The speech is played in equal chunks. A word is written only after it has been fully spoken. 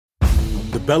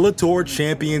Bellator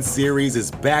Champion Series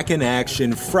is back in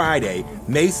action Friday,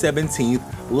 May 17th,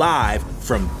 live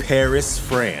from Paris,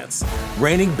 France.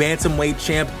 Reigning bantamweight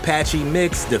champ Patchy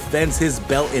Mix defends his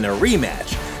belt in a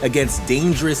rematch against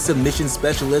dangerous submission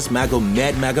specialist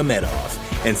Magomed Magomedov.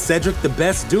 And Cedric the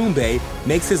Best Doumbé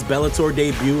makes his Bellator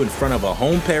debut in front of a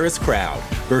home Paris crowd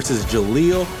versus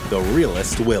Jaleel the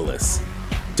Realist Willis.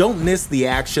 Don't miss the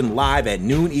action live at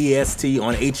noon EST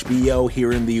on HBO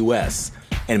here in the US.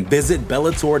 And visit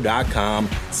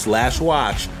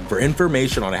Bellator.com/watch for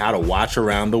information on how to watch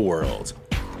around the world.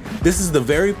 This is the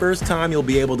very first time you'll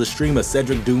be able to stream a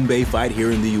Cedric Doumbé fight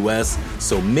here in the US,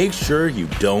 so make sure you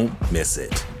don't miss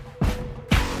it.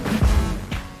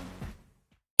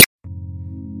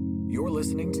 You're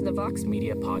listening to the Vox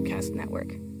Media Podcast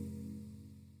Network.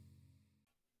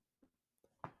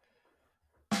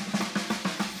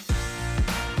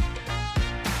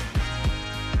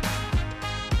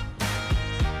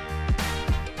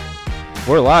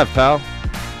 We're live, pal.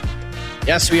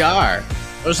 Yes, we are.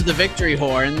 Those are the victory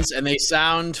horns, and they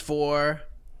sound for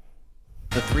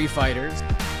the three fighters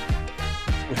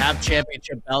who have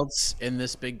championship belts in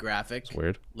this big graphic. It's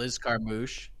weird. Liz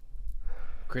Carmouche,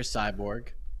 Chris Cyborg,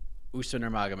 Usman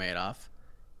Nurmagomedov,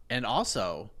 and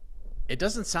also, it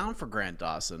doesn't sound for Grant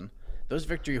Dawson. Those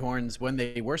victory horns, when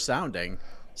they were sounding,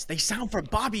 they sound for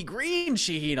Bobby Green,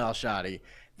 Shaheen Al-Shadi.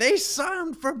 They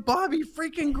sound for Bobby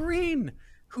freaking Green,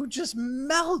 who just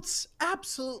melts,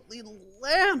 absolutely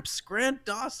lamps Grant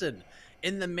Dawson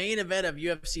in the main event of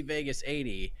UFC Vegas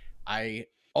 80. I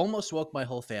almost woke my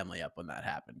whole family up when that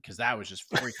happened because that was just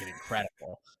freaking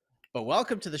incredible. But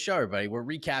welcome to the show, everybody. We're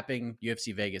recapping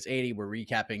UFC Vegas 80. We're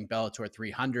recapping Bellator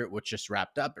 300, which just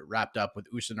wrapped up. It wrapped up with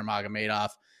Usman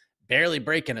Nurmagomedov barely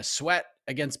breaking a sweat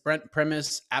against Brent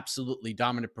Primus. Absolutely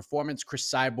dominant performance.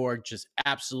 Chris Cyborg just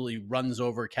absolutely runs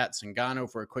over Kat Zingano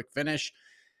for a quick finish.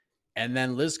 And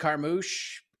then Liz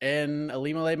Carmouche and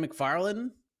Ilima-Lei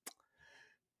Macfarlane,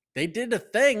 they did a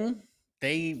thing.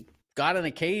 They got in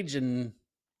a cage and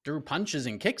threw punches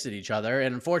and kicks at each other.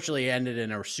 And unfortunately, it ended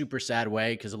in a super sad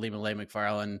way because Ilima-Lei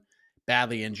Macfarlane,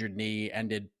 badly injured knee,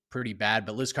 ended pretty bad.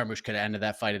 But Liz Carmouche could have ended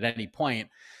that fight at any point.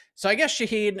 So I guess,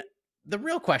 Shaheen, the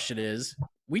real question is,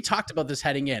 we talked about this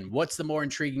heading in. What's the more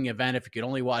intriguing event? If you could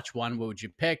only watch one, what would you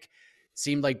pick?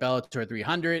 Seemed like Bellator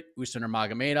 300, Usman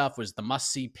Nurmagomedov was the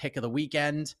must-see pick of the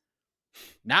weekend.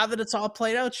 Now that it's all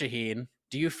played out, Shaheen,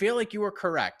 do you feel like you were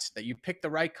correct, that you picked the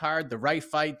right card, the right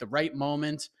fight, the right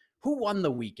moment? Who won the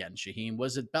weekend, Shaheen?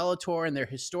 Was it Bellator in their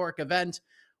historic event,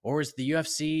 or was it the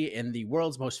UFC in the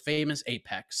world's most famous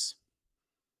Apex?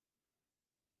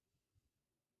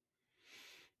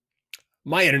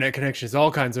 My internet connection is all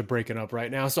kinds of breaking up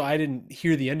right now, so I didn't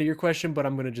hear the end of your question, but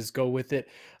I'm going to just go with it.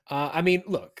 I mean,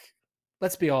 look,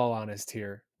 let's be all honest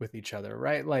here with each other,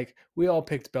 right? Like, we all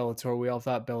picked Bellator. We all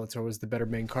thought Bellator was the better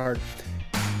main card.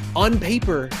 On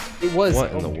paper, it was.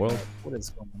 What in the world? What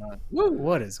is going on?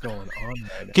 What is going on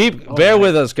right now? Bear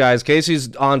with us, guys.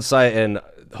 Casey's on site and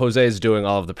Jose is doing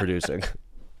all of the producing.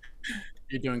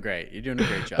 You're doing great. You're doing a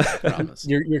great job, I promise.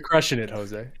 You're crushing it,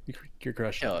 Jose. You're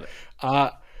crushing Killing it.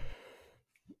 it.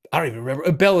 I don't even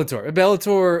remember.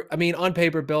 Bellator, I mean, on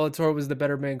paper, Bellator was the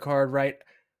better main card, right?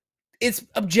 It's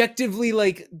objectively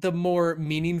like the more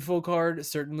meaningful card,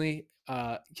 certainly.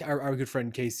 Our good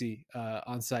friend Casey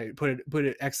on site put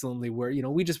it excellently, where, you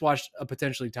know, we just watched a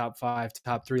potentially top 5,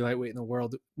 top 3 lightweight in the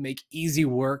world make easy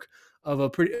work of a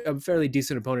fairly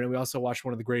decent opponent. And we also watched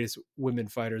one of the greatest women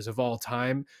fighters of all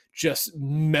time just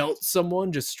melt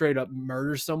someone, just straight up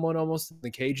murder someone almost in the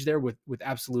cage there with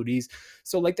absolute ease.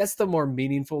 So like, that's the more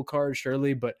meaningful card,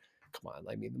 surely, but come on,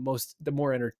 I mean, the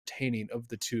more entertaining of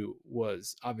the two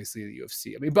was obviously the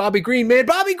UFC. I mean, Bobby Green,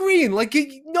 like,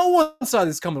 no one saw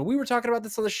this coming. We were talking about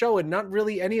this on the show, and not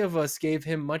really any of us gave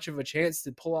him much of a chance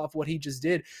to pull off what he just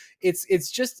did.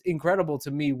 It's just incredible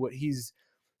to me what he's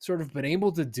sort of been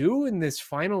able to do in this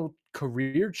final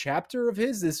career chapter of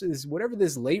his. This is whatever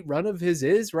this late run of his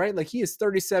is, right? Like, he is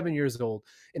 37 years old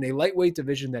in a lightweight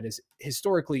division that is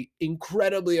historically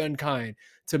incredibly unkind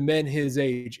to men his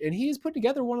age. And he's put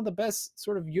together one of the best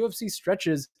sort of UFC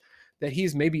stretches that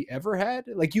he's maybe ever had.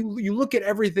 Like, you look at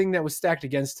everything that was stacked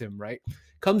against him, right?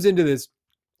 Comes into this,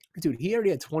 dude, he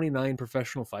already had 29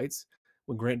 professional fights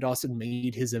when Grant Dawson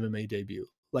made his MMA debut.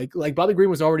 Like Bobby Green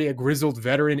was already a grizzled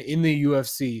veteran in the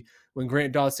UFC when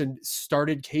Grant Dawson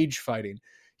started cage fighting.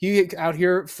 He out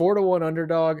here 4-1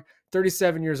 underdog,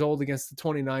 37 years old against the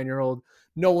 29-year-old.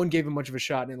 No one gave him much of a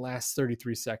shot in the last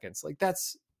 33 seconds. Like,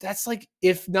 that's that's like,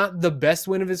 if not the best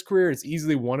win of his career, it's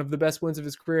easily one of the best wins of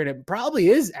his career. And it probably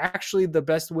is actually the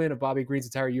best win of Bobby Green's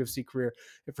entire UFC career.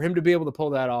 And for him to be able to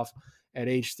pull that off at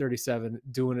age 37,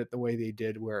 doing it the way they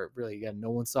did, where really, again,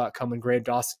 no one saw it coming. Grant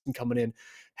Dawson coming in,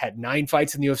 had 9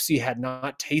 fights in the UFC, had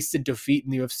not tasted defeat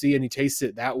in the UFC, and he tasted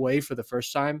it that way for the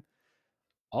first time.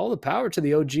 All the power to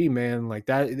the OG, man. Like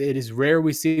that, it is rare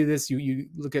we see this. You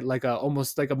look at like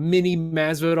almost like a mini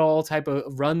Masvidal type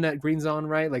of run that Green's on,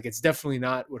 right? Like it's definitely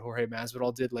not what Jorge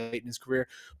Masvidal did late in his career,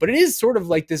 but it is sort of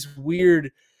like this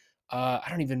weird. I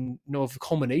don't even know if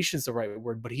culmination is the right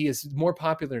word, but he is more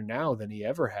popular now than he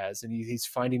ever has, and he's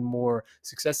finding more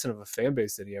success in of a fan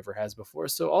base than he ever has before.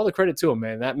 So all the credit to him,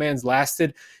 man. That man's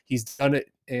lasted. He's done it,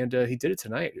 and he did it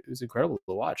tonight. It was incredible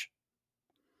to watch.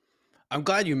 I'm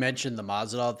glad you mentioned the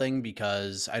Masvidal thing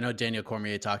because I know Daniel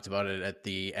Cormier talked about it at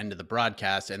the end of the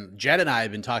broadcast, and Jed and I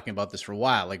have been talking about this for a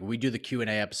while. Like we do the Q&A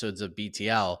episodes of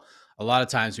BTL. A lot of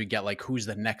times we get like, who's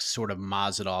the next sort of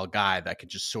Masvidal guy that could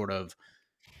just sort of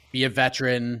be a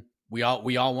veteran. We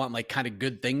all want like kind of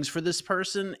good things for this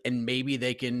person, and maybe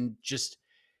they can just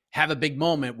have a big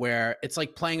moment where it's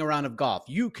like playing a round of golf.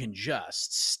 You can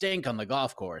just stink on the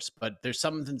golf course, but there's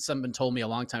something someone told me a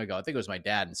long time ago. I think it was my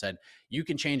dad, and said you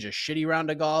can change a shitty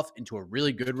round of golf into a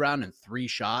really good round in 3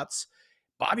 shots.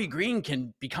 Bobby Green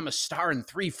can become a star in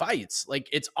 3 fights. Like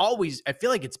it's always, I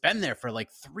feel like it's been there for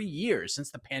like 3 years since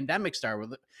the pandemic started.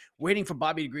 We're waiting for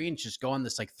Bobby Green to just go on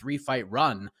this like 3-fight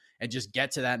run and just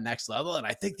get to that next level. And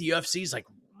I think the UFC is like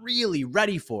really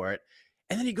ready for it.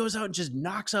 And then he goes out and just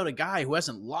knocks out a guy who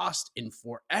hasn't lost in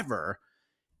forever.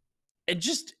 It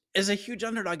just is a huge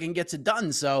underdog and gets it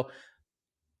done. So,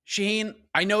 Shaheen,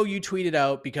 I know you tweeted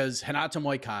out because Renato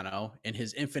Moicano, in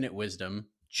his infinite wisdom,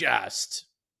 just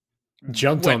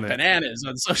Jumped went on bananas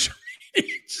on social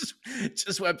media.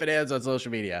 just went bananas on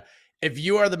social media. If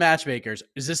you are the matchmakers,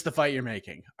 is this the fight you're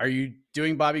making? Are you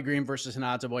doing Bobby Green versus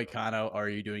Renato Moicano, or are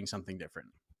you doing something different?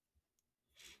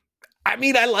 I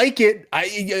mean, I like it.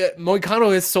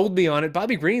 Moicano has sold me on it.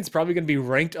 Bobby Green's probably going to be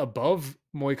ranked above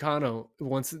Moicano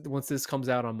once this comes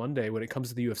out on Monday, when it comes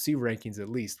to the UFC rankings, at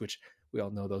least, which we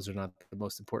all know those are not the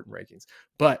most important rankings.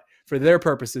 But for their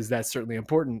purposes, that's certainly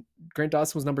important. Grant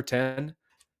Dawson was number 10.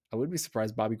 I wouldn't be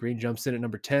surprised Bobby Green jumps in at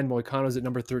number 10. Moicano's at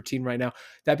number 13 right now.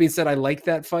 That being said, I like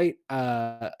that fight.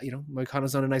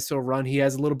 Moicano's on a nice little run. He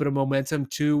has a little bit of momentum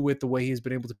too with the way he's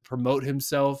been able to promote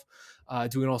himself,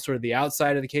 doing all sort of the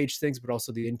outside of the cage things, but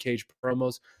also the in-cage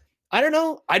promos. I don't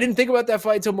know. I didn't think about that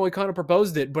fight until Moicano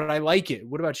proposed it, but I like it.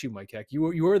 What about you, Mike Heck?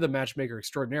 You are the matchmaker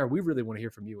extraordinaire. We really want to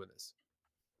hear from you in this.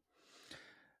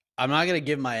 I'm not going to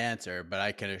give my answer, but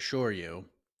I can assure you,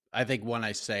 I think when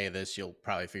I say this, you'll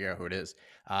probably figure out who it is.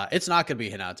 It's not going to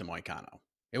be Renato Moicano.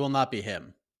 It will not be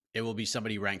him. It will be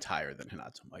somebody ranked higher than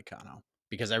Renato Moicano,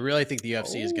 because I really think the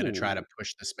UFC is going to try to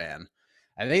push this man.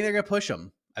 I think they're going to push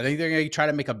him. I think they're going to try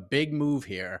to make a big move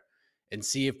here and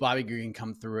see if Bobby Green can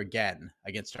come through again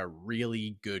against a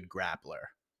really good grappler.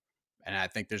 And I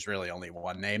think there's really only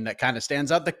one name that kind of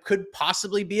stands out that could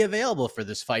possibly be available for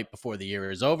this fight before the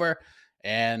year is over.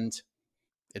 And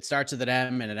it starts with an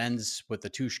M and it ends with the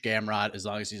Touche Gamrot, as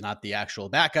long as he's not the actual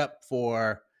backup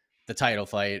for the title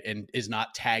fight and is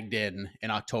not tagged in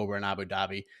October in Abu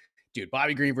Dhabi. Dude,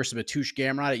 Bobby Green versus Mateusz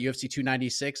Gamrot at UFC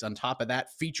 296. On top of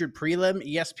that, featured prelim,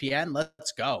 ESPN.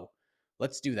 Let's go.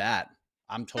 Let's do that.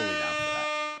 I'm totally down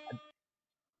for that.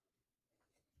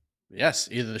 Yes,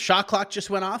 either the shot clock just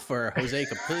went off or Jose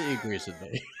completely agrees with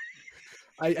me.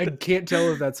 I can't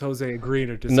tell if that's Jose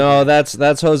agreeing or disagreeing. No,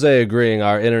 that's Jose agreeing.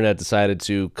 Our internet decided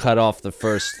to cut off the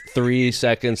first 3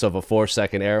 seconds of a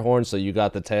 4-second air horn, so you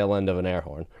got the tail end of an air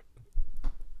horn.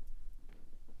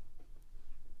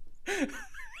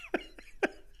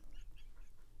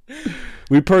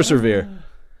 We persevere.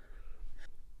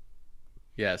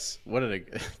 Yes,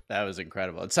 that was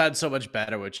incredible. It sounded so much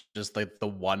better with just like the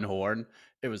one horn.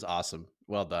 It was awesome.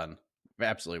 Well done.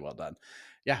 Absolutely well done.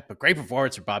 Yeah, but great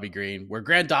performance for Bobby Green. Where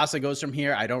Grant Dawson goes from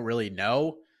here, I don't really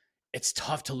know. It's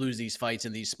tough to lose these fights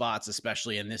in these spots,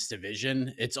 especially in this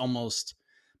division. It's almost,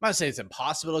 I'm not going to say it's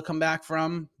impossible to come back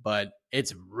from, but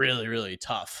it's really, really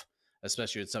tough,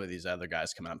 especially with some of these other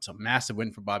guys coming up. So massive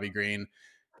win for Bobby Green.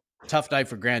 Tough night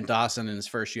for Grant Dawson in his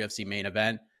first UFC main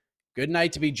event. Good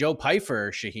night to be Joe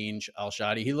Pyfer, Shaheen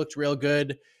Al-Shadi. He looked real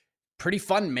good. Pretty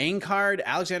fun main card.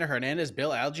 Alexander Hernandez,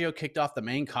 Bill Algeo kicked off the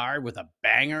main card with a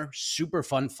banger, super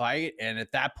fun fight. And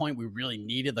at that point, we really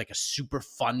needed like a super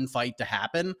fun fight to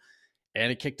happen.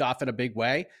 And it kicked off in a big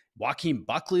way. Joaquin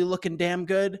Buckley looking damn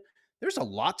good. There's a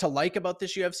lot to like about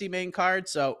this UFC main card.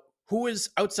 So who is,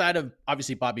 outside of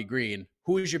obviously Bobby Green,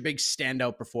 who is your big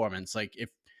standout performance? Like if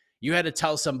you had to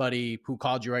tell somebody who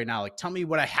called you right now, like, tell me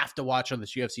what I have to watch on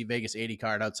this UFC Vegas 80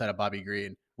 card outside of Bobby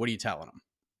Green, what are you telling them?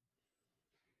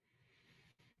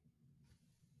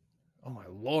 Oh my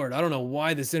Lord. I don't know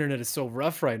why this internet is so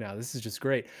rough right now. This is just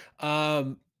great.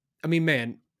 I mean,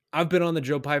 man, I've been on the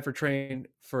Joe Pyfer train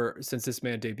since this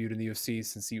man debuted in the UFC,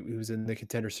 since he was in the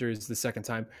Contender Series the second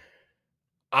time.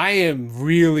 I am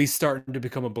really starting to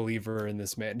become a believer in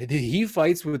this man. He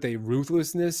fights with a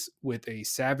ruthlessness, with a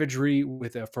savagery,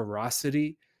 with a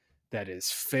ferocity that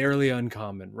is fairly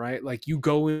uncommon, right? Like you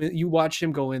go in, you watch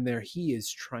him go in there, he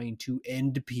is trying to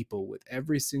end people with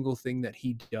every single thing that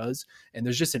he does. And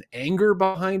there's just an anger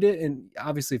behind it. And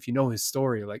obviously, if you know his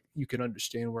story, like you can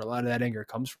understand where a lot of that anger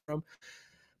comes from.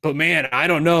 But man, I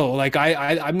don't know. Like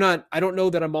I'm not, I don't know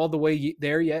that I'm all the way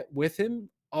there yet with him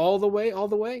all the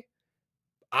way.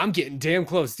 I'm getting damn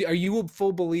close. Are you a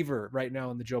full believer right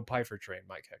now in the Joe Pyfer train,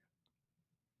 Mike Heck?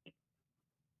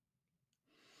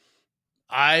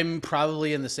 I'm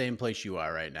probably in the same place you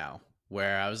are right now,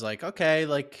 where I was like, okay,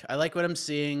 like I like what I'm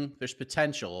seeing. There's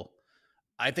potential.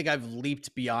 I think I've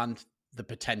leaped beyond the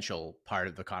potential part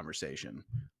of the conversation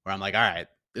where I'm like, all right,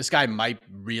 this guy might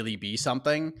really be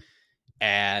something.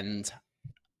 And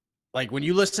like when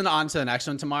you listen on to the next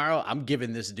one tomorrow, I'm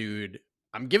giving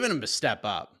him a step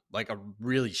up, like a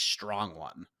really strong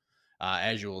one,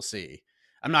 as you will see.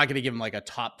 I'm not going to give him like a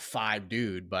top 5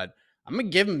 dude, but I'm going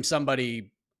to give him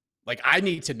somebody like I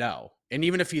need to know. And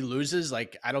even if he loses,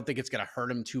 like I don't think it's going to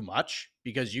hurt him too much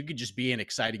because you could just be an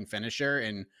exciting finisher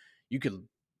and you could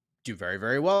do very,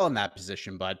 very well in that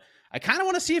position. But I kind of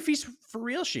want to see if he's for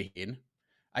real, Shaheen.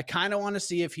 I kind of want to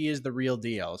see if he is the real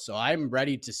deal. So I'm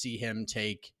ready to see him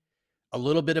take a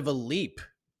little bit of a leap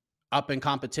up in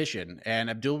competition. And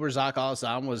Abdul Razak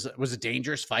Al-Hassan was a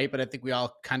dangerous fight, but I think we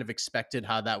all kind of expected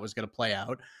how that was going to play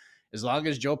out. As long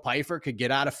as Joe Pyfer could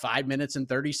get out of 5 minutes and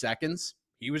 30 seconds,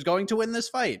 he was going to win this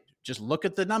fight. Just look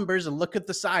at the numbers and look at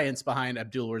the science behind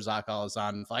Abdul Razak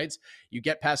Al-Hassan fights. You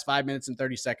get past 5 minutes and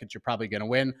 30 seconds, you're probably going to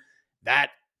win.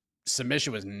 That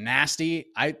submission was nasty.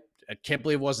 I can't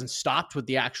believe it wasn't stopped with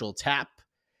the actual tap.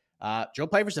 Joe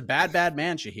Pyfer's a bad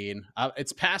man, Shaheen.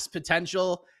 It's past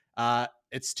potential.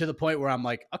 It's to the point where I'm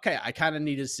like, okay, I kind of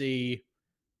need to see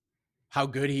how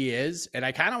good he is, and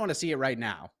I kind of want to see it right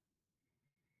now.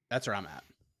 That's where I'm at.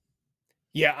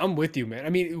 Yeah, I'm with you, man. I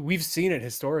mean, we've seen it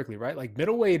historically, right? Like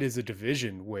middleweight is a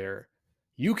division where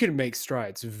you can make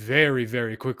strides very,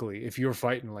 very quickly if you're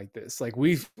fighting like this. Like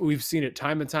we've seen it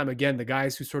time and time again. The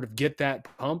guys who sort of get that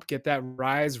pump, get that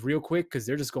rise real quick because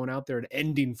they're just going out there and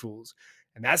ending fools.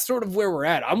 And that's sort of where we're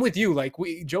at. I'm with you. Like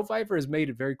Joe Pyfer has made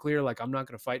it very clear. Like I'm not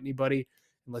going to fight anybody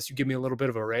unless you give me a little bit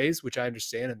of a raise, which I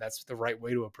understand, and that's the right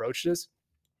way to approach this.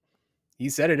 He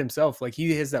said it himself. Like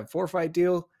he has that 4-fight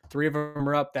deal. 3 of them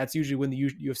are up. That's usually when the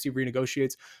UFC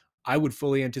renegotiates. I would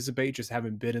fully anticipate, just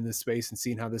having been in this space and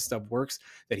seeing how this stuff works,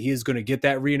 that he is going to get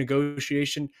that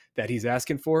renegotiation that he's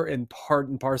asking for. And part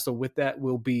and parcel with that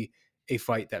will be a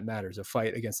fight that matters, a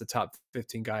fight against the top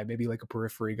 15 guy, maybe like a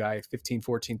periphery guy, 15,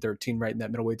 14, 13, right in that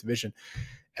middleweight division.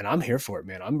 And I'm here for it,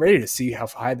 man. I'm ready to see how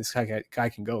high this guy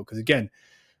can go. Because again,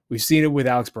 we've seen it with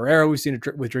Alex Pereira. We've seen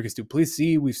it with Dricus du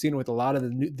Plessis. We've seen it with a lot of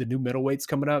the new middleweights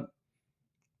coming up.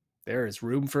 There is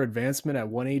room for advancement at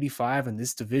 185, and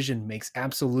this division makes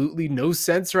absolutely no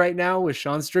sense right now with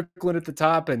Sean Strickland at the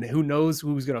top, and who knows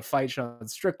who's going to fight Sean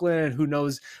Strickland, and who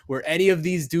knows where any of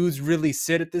these dudes really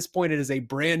sit at this point. It is a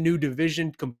brand new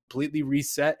division, completely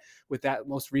reset with that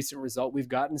most recent result we've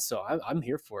gotten. So I'm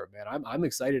here for it, man. I'm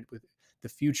excited with the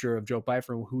future of Joe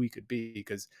Pyfer and who he could be,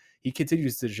 because he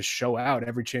continues to just show out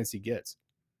every chance he gets.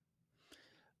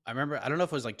 I remember, I don't know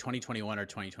if it was like 2021 or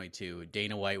 2022,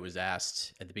 Dana White was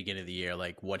asked at the beginning of the year,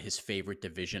 like what his favorite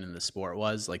division in the sport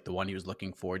was, like the one he was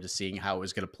looking forward to seeing how it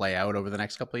was going to play out over the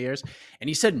next couple of years. And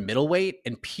he said middleweight,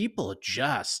 and people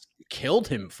just killed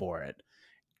him for it.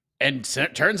 And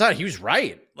turns out he was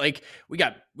right. Like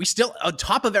we still, on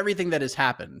top of everything that has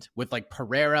happened with like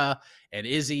Pereira and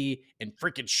Izzy and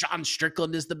freaking Sean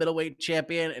Strickland is the middleweight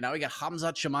champion. And now we got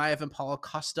Khamzat Chimaev and Paulo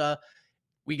Costa.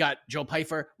 We got Joe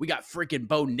Pyfer. We got freaking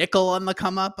Bo Nickel on the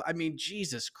come up. I mean,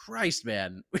 Jesus Christ,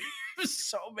 man.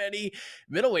 So many.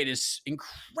 Middleweight is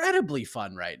incredibly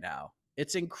fun right now.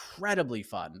 It's incredibly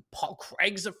fun. Paul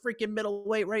Craig's a freaking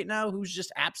middleweight right now who's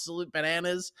just absolute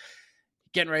bananas.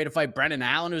 Getting ready to fight Brendan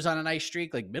Allen, who's on a nice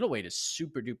streak. Like middleweight is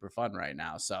super duper fun right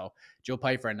now. So Joe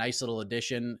Pyfer, a nice little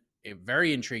addition.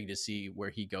 Very intrigued to see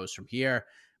where he goes from here.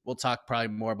 We'll talk probably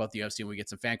more about the UFC when we get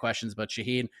some fan questions. But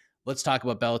Shaheen, let's talk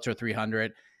about Bellator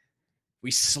 300.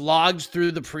 We slogged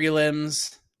through the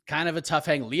prelims. Kind of a tough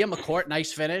hang. Leah McCourt,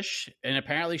 nice finish. And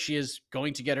apparently she is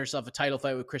going to get herself a title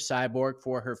fight with Chris Cyborg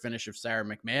for her finish of Sarah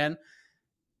McMahon.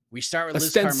 We start with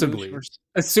Liz Carmouche Ostensibly, versus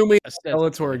assuming Bellator ostensibly. exists. Ostensibly. Exists. Assuming Bellator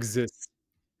Ostensibly. exists.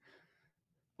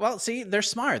 Well, see, they're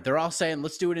smart. They're all saying,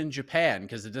 let's do it in Japan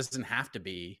because it doesn't have to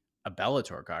be a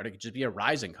Bellator card. It could just be a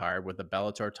Rising card with a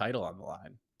Bellator title on the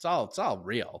line. It's all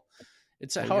real.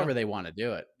 It's There you however go. they want to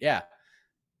do it. Yeah.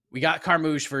 We got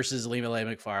Carmouche versus Lima Lay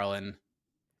McFarlane.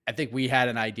 I think we had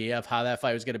an idea of how that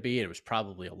fight was going to be. It was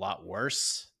probably a lot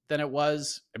worse than it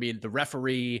was. I mean, the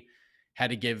referee had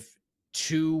to give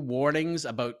 2 warnings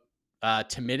about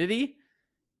timidity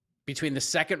between the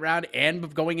second round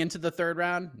and going into the third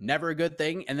round. Never a good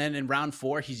thing. And then in round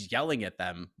 4, he's yelling at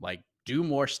them like, do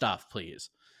more stuff, please.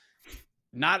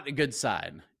 Not a good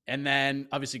sign. And then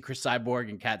obviously Chris Cyborg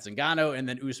and Kat Zingano, and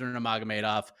then Usman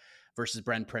Nurmagomedov versus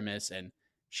Brent Primus. And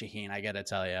Shaheen, I got to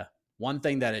tell you, one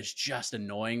thing that is just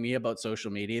annoying me about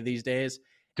social media these days,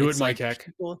 Do it's it, Mike like Heck.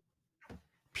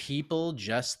 people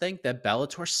just think that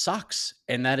Bellator sucks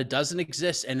and that it doesn't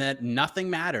exist and that nothing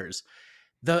matters.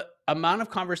 The amount of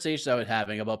conversations I was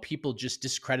having about people just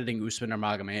discrediting Usman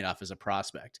Nurmagomedov as a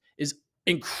prospect is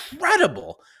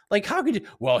incredible. Like, how could you?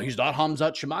 Well, he's not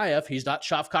Hamzat Chimaev. He's not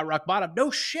Shavkat Rakhmonov.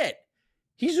 No shit.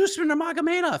 He's Usman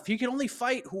Nurmagomedov. He can only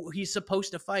fight who he's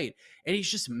supposed to fight, and he's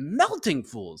just melting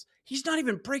fools. He's not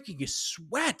even breaking a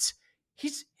sweat.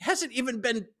 He's hasn't even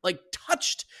been like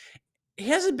touched. He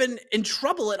hasn't been in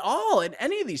trouble at all in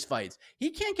any of these fights.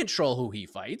 He can't control who he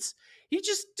fights. He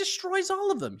just destroys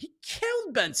all of them. He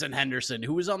killed Benson Henderson,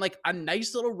 who was on like a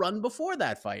nice little run before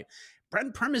that fight.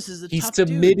 Brent Primus is a tough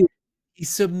dude. He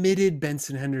submitted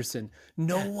Benson Henderson.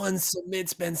 No Yeah. one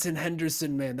submits Benson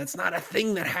Henderson, man. That's not a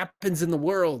thing that happens in the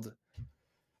world.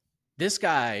 This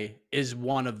guy is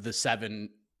one of the 7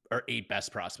 or 8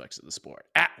 best prospects of the sport.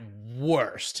 At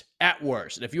worst. At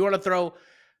worst. And if you want to throw,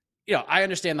 I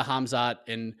understand the Hamzat,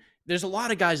 and there's a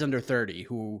lot of guys under 30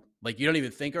 who, like, you don't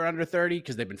even think are under 30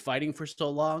 because they've been fighting for so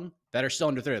long that are still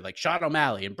under 30, like Sean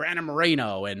O'Malley and Brandon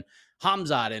Moreno and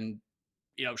Hamzat and,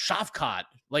 Shavkat.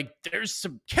 Like, there's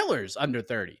some killers under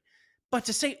 30. But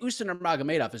to say Usman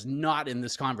Nurmagomedov is not in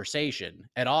this conversation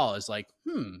at all is like,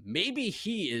 maybe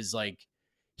he is like,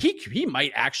 he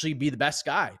might actually be the best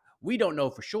guy. We don't know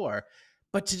for sure.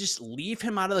 But to just leave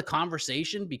him out of the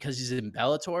conversation because he's in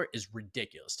Bellator is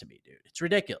ridiculous to me, dude. It's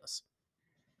ridiculous.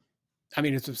 I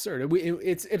mean, it's absurd.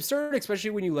 It's absurd,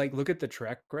 especially when you like look at the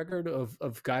track record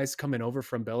of guys coming over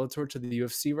from Bellator to the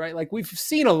UFC, right? Like, we've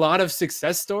seen a lot of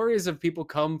success stories of people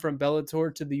come from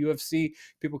Bellator to the UFC,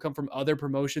 people come from other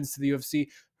promotions to the UFC.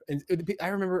 And I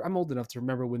remember, I'm old enough to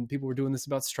remember when people were doing this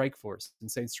about Strikeforce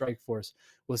and saying Strikeforce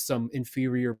was some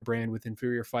inferior brand with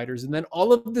inferior fighters. And then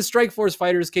all of the Strikeforce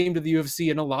fighters came to the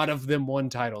UFC and a lot of them won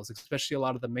titles, especially a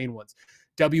lot of the main ones.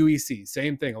 WEC,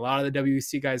 same thing. A lot of the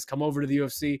WEC guys come over to the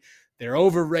UFC. They're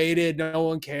overrated. No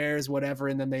one cares, whatever.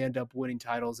 And then they end up winning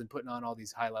titles and putting on all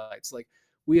these highlights. Like,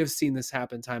 we have seen this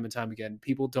happen time and time again.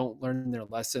 People don't learn their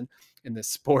lesson in this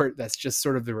sport. That's just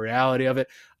sort of the reality of it.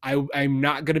 I'm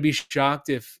not going to be shocked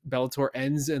if Bellator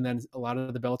ends and then a lot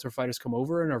of the Bellator fighters come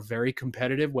over and are very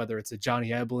competitive, whether it's a Johnny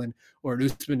Eblen or an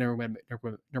Usman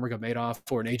Nurmagomedov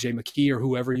or an AJ McKee or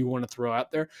whoever you want to throw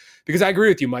out there. Because I agree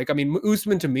with you, Mike. I mean,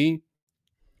 Usman to me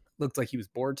looked like he was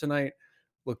bored tonight.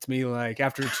 Looked to me like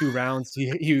after 2 rounds,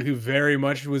 he very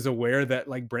much was aware that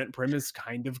like Brent Primus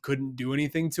kind of couldn't do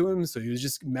anything to him. So he was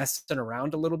just messing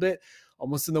around a little bit,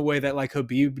 almost in the way that like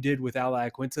Khabib did with Al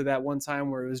Iaquinta that one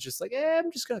time, where it was just like,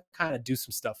 I'm just going to kind of do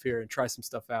some stuff here and try some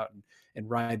stuff out and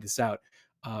ride this out.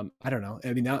 I don't know.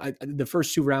 I mean, the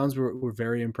first 2 rounds were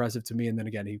very impressive to me. And then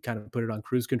again, he kind of put it on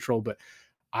cruise control, but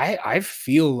I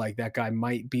feel like that guy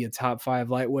might be a top 5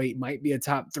 lightweight, might be a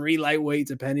top 3 lightweight,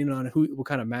 depending on what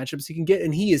kind of matchups he can get.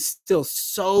 And he is still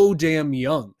so damn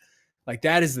young. Like,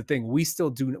 that is the thing. We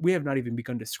have not even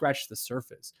begun to scratch the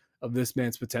surface of this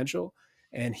man's potential.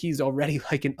 And he's already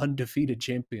like an undefeated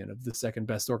champion of the second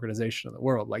best organization in the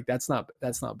world. Like, that's not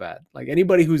bad. Like,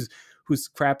 anybody who's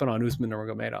crapping on Usman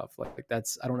Nurmagomedov, like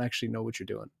that's, I don't actually know what you're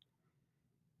doing.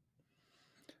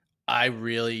 I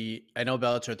know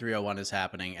Bellator 301 is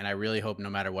happening, and I really hope no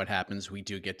matter what happens, we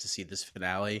do get to see this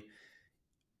finale.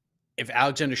 If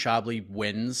Alexander Shabliy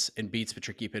wins and beats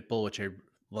Patricky Pitbull, which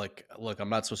look, I'm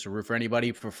not supposed to root for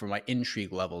anybody, for my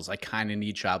intrigue levels, I kind of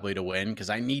need Shabliy to win because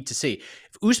I need to see.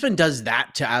 If Usman does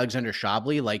that to Alexander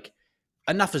Shabliy, like,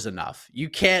 enough is enough. You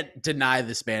can't deny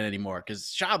this man anymore because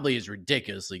Shabliy is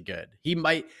ridiculously good.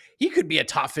 He could be a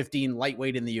top 15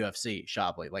 lightweight in the UFC,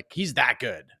 Shabliy. Like, he's that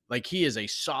good. Like, he is a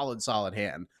solid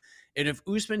hand. And if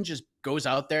Usman just goes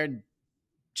out there and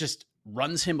just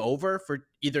runs him over for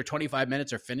either 25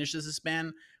 minutes or finishes this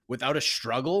man without a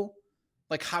struggle,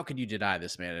 like, how can you deny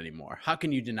this man anymore? How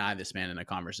can you deny this man in a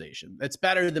conversation? That's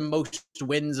better than most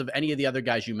wins of any of the other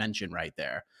guys you mentioned right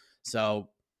there. So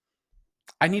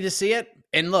I need to see it.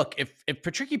 And look, if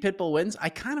Patricky Pitbull wins, I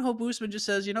kind of hope Usman just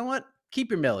says, you know what?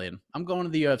 Keep your million. I'm going to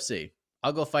the UFC.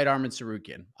 I'll go fight Arman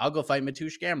Tsarukyan. I'll go fight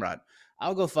Mateusz Gamrot.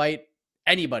 I'll go fight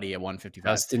anybody at 155.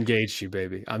 Justin Gaethje,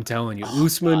 baby. I'm telling you.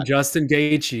 Usman, Justin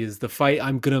Gaethje is the fight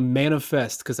I'm going to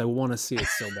manifest because I want to see it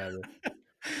so badly.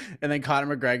 And then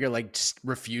Conor McGregor like just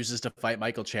refuses to fight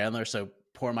Michael Chandler, so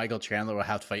poor Michael Chandler will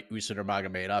have to fight Usman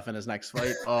Nurmagomedov in his next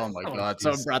fight. Oh my god!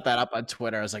 Someone brought that up on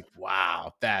Twitter. I was like,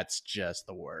 wow, that's just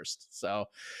the worst. So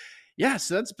yeah,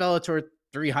 so that's Bellator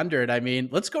 300. I mean,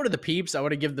 let's go to the peeps. I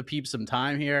want to give the peeps some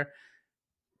time here.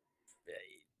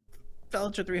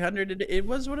 Bellator 300. It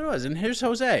was what it was. And here's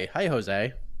Jose. Hi,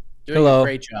 Jose. Doing a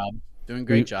great job. Doing a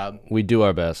great job. We do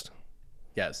our best.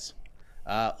 Yes.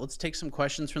 Let's take some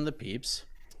questions from the peeps.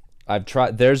 I've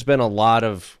tried. There's been a lot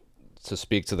of, to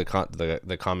speak to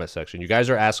the comment section. You guys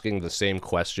are asking the same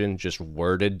question, just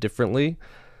worded differently.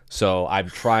 So I'm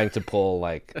trying to pull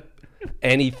like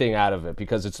anything out of it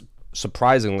because it's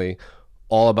surprisingly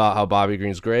all about how Bobby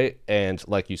Green's great, and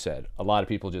like you said, a lot of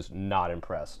people just not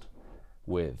impressed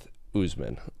with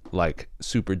Usman. Like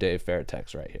Super Dave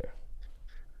Fairtex right here.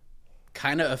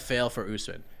 Kind of a fail for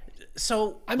Usman.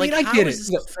 So I mean, like, I get it.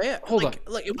 Hold on.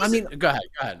 Like, I mean, go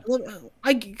ahead.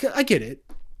 I get it.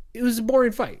 It was a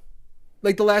boring fight.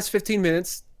 Like the last 15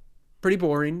 minutes, pretty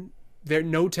boring. There,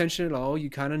 no tension at all. You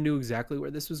kind of knew exactly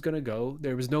where this was going to go.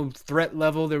 There was no threat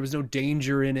level. There was no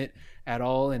danger in it at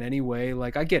all in any way.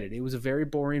 Like, I get it. It was a very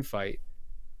boring fight.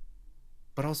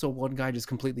 But also, one guy just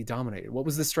completely dominated. What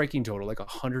was the striking total? Like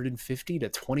 150 to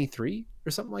 23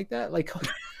 or something like that? Like,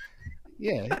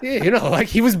 yeah, you know, like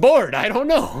he was bored. I don't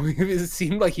know. It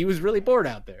seemed like he was really bored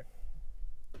out there.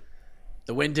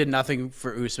 The win did nothing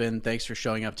for Usman. Thanks for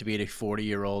showing up to beat a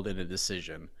 40-year-old in a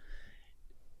decision.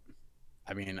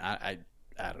 I mean, I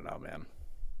don't know, man.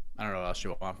 I don't know what else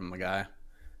you want from the guy.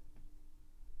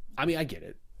 I mean, I get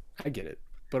it.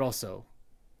 But also,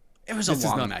 it was a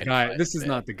long night. This is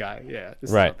not the guy. Yeah,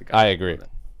 this right. is not the guy. I agree.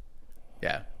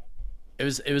 Yeah, it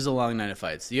was a long night of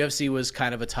fights. The UFC was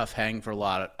kind of a tough hang for a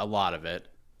lot of it,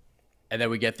 and then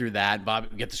we get through that.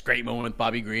 We get this great moment with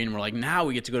Bobby Green, and we're like, now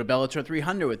we get to go to Bellator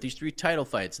 300 with these 3 title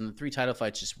fights, and the 3 title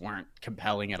fights just weren't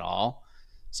compelling at all.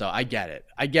 So I get it.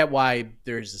 I get why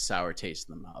there's a sour taste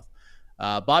in the mouth.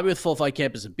 Bobby with full fight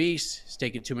camp is a beast. He's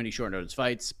taken too many short notice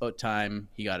fights. About time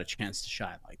he got a chance to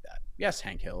shine like that. Yes,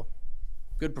 Hank Hill.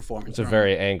 Good performance. It's a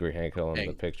very angry Hank Hill in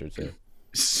the picture too.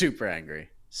 Super angry.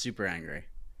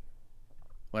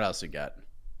 What else we got?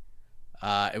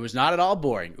 It was not at all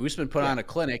boring. Usman put on a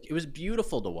clinic. It was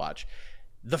beautiful to watch.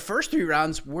 The first 3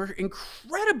 rounds were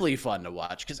incredibly fun to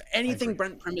watch because anything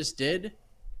Brent Primus did,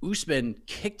 Usman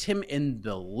kicked him in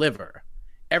the liver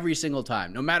every single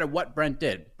time, no matter what Brent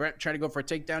did. Brent tried to go for a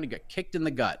takedown, he got kicked in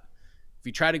the gut. If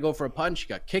he tried to go for a punch, he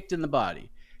got kicked in the body.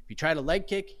 If he tried a leg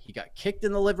kick, he got kicked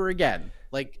in the liver again.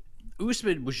 Like,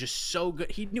 Usman was just so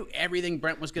good. He knew everything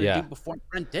Brent was going to do before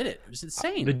Brent did it. It was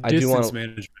insane. The distance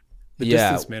management. The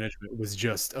distance management was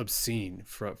just obscene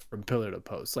from pillar to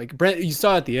post. Like Brent, you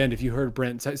saw at the end, if you heard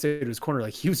Brent say to his corner,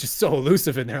 like he was just so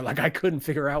elusive in there. Like I couldn't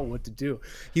figure out what to do.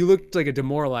 He looked like a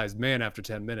demoralized man after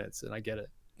 10 minutes, and I get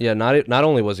it. Yeah, not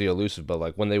only was he elusive, but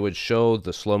like when they would show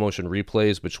the slow motion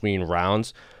replays between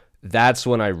rounds, that's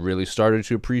when I really started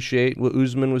to appreciate what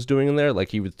Usman was doing in there. Like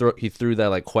he threw that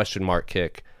like question mark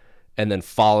kick, and then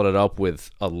followed it up with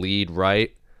a lead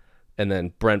right. And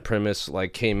then Brent Primus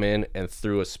like came in and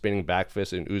threw a spinning back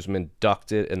fist, and Usman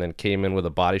ducked it and then came in with a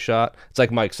body shot. It's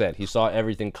like Mike said, he saw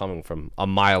everything coming from a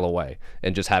mile away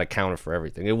and just had a counter for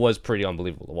everything. It was pretty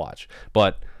unbelievable to watch.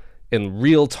 But in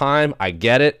real time, I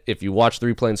get it. If you watch the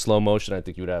replay in slow motion, I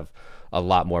think you would have a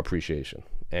lot more appreciation.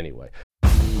 Anyway.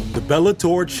 The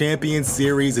Bellator Champion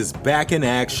Series is back in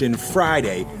action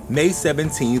Friday, May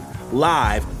 17th,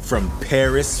 live from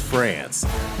Paris, France.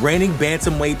 Reigning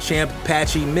bantamweight champ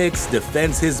Patchy Mix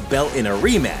defends his belt in a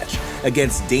rematch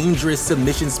against dangerous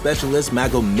submission specialist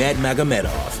Magomed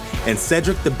Magomedov. And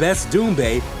Cedric the Best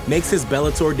Doumbé makes his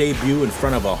Bellator debut in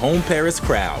front of a home Paris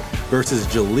crowd versus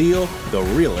Jaleel the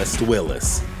Realist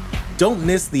Willis. Don't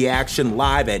miss the action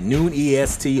live at noon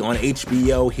EST on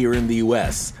HBO here in the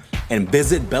US. And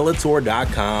visit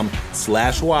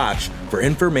Bellator.com/watch for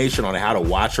information on how to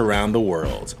watch around the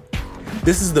world.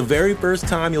 This is the very first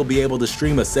time you'll be able to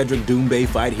stream a Cedric Doumbé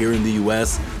fight here in the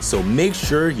US, so make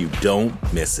sure you don't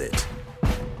miss it.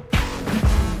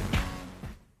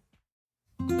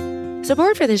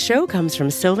 Support for this show comes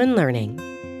from Sylvan Learning.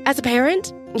 As a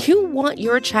parent, you want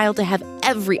your child to have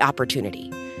every opportunity,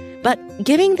 but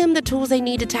giving them the tools they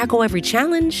need to tackle every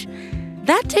challenge,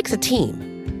 that takes a team.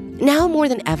 Now more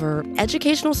than ever,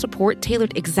 educational support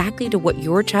tailored exactly to what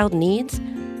your child needs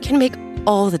can make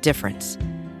all the difference.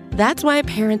 That's why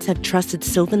parents have trusted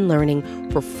Sylvan Learning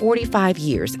for 45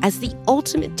 years as the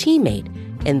ultimate teammate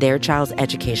in their child's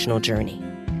educational journey,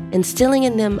 instilling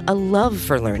in them a love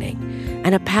for learning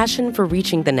and a passion for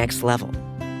reaching the next level.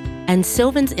 And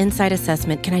Sylvan's Insight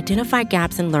Assessment can identify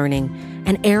gaps in learning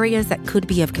and areas that could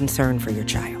be of concern for your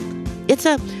child. It's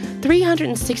a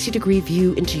 360-degree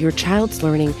view into your child's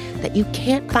learning that you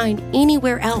can't find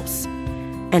anywhere else,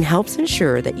 and helps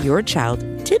ensure that your child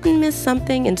didn't miss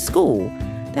something in school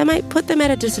that might put them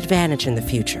at a disadvantage in the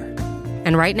future.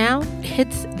 And right now,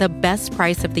 it's the best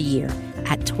price of the year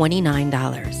at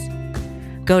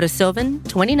 $29. Go to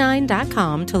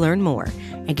sylvan29.com to learn more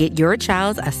and get your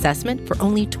child's assessment for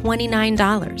only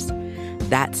 $29.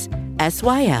 That's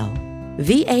SYLVAN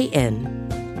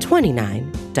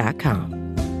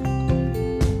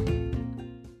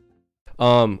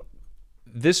 29.com.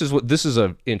 This is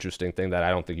an interesting thing that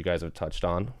I don't think you guys have touched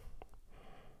on.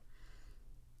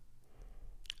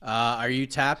 Are you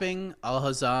tapping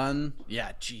Al-Hazan?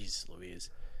 Yeah, jeez, Louise.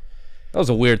 That was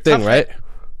a weird thing, right?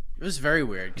 It was very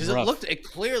weird because it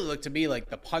clearly looked to me like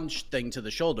the punch thing to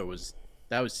the shoulder was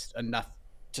enough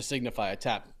to signify a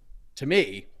tap to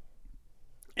me.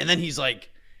 And then he's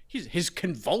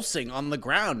convulsing on the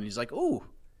ground, and he's like, "Ooh,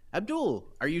 Abdul,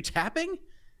 are you tapping?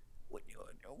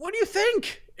 What do you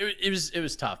think?" It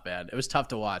was tough, man. It was tough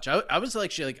to watch. I was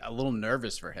actually a little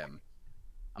nervous for him.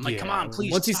 I'm like, come on,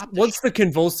 please. Once the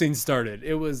convulsing started,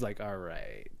 it was like, all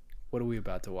right, what are we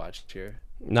about to watch here?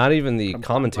 Not even the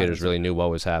commentators really knew what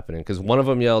was happening, because one of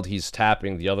them yelled, "He's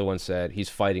tapping." The other one said, "He's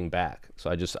fighting back."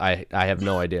 So I have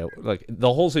no idea. Like,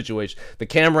 the whole situation, the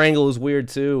camera angle was weird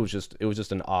too. It was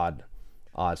just an odd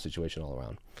situation all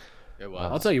around.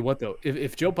 I'll tell you what though,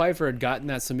 if Joe Pyfer had gotten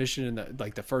that submission in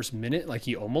the first minute, like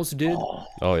he almost did,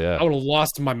 oh yeah, I would have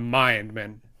lost my mind,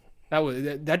 man.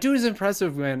 That dude is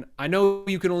impressive, man. I know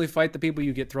you can only fight the people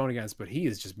you get thrown against, but he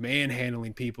is just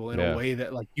manhandling people in a way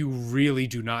that you really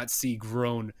do not see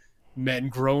grown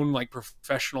like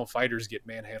professional fighters get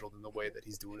manhandled in the way that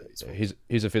he's doing it.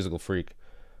 He's a physical freak.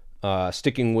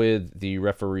 Sticking with the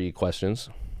referee questions.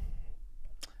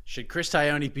 Should Chris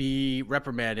Tione be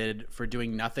reprimanded for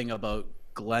doing nothing about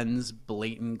Glenn's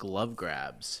blatant glove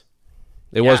grabs?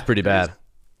 It was pretty bad.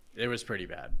 It was pretty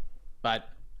bad. But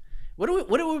what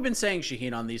have we been saying,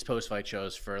 Shaheen, on these post-fight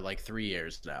shows for 3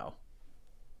 years now?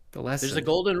 The lesson. There's a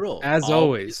golden rule. As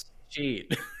always.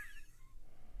 Cheat.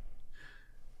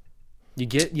 You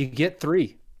get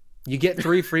 3. You get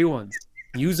 3 free ones.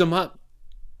 Use them up.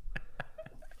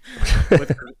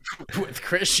 With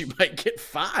Chris, you might get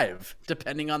 5,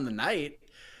 depending on the night.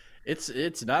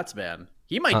 It's nuts, man.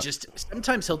 He might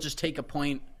sometimes he'll just take a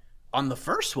point on the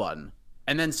first one,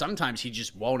 and then sometimes he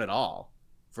just won't at all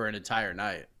for an entire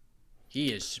night.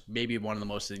 He is maybe one of the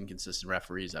most inconsistent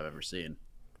referees I've ever seen.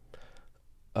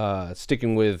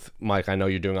 Sticking with Mike, I know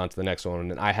you're doing on to the next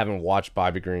one, and I haven't watched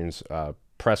Bobby Green's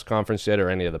press conference yet or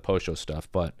any of the post-show stuff,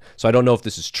 so I don't know if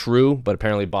this is true, but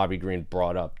apparently Bobby Green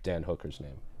brought up Dan Hooker's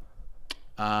name.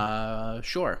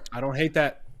 Sure. I don't hate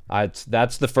that.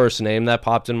 That's the first name that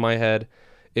popped in my head.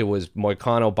 It was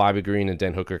Moicano, Bobby Green, and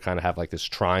Dan Hooker kind of have this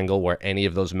triangle where any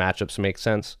of those matchups make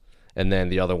sense, and then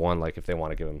the other one, if they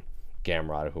want to give him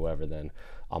Gamrot or whoever, then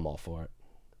I'm all for it.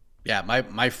 Yeah,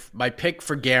 my pick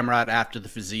for Gamrot after the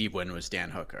Fiziev win was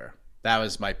Dan Hooker. That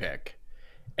was my pick.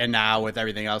 And now with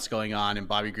everything else going on and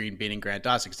Bobby Green beating Grant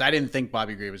Dawson, because I didn't think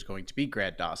Bobby Green was going to beat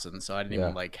Grant Dawson, so I didn't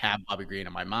even have Bobby Green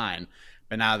in my mind.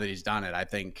 But now that he's done it, I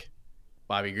think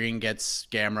Bobby Green gets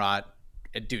Gamrot.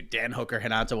 Dude, Dan Hooker,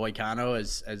 Renato Moicano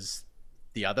as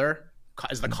the other.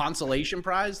 As the consolation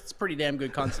prize, it's a pretty damn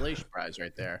good consolation prize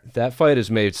right there. That fight has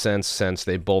made sense since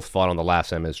they both fought on the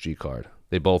last MSG card.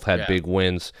 They both had big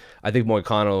wins. I think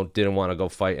Moicano didn't want to go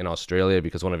fight in Australia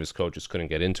because one of his coaches couldn't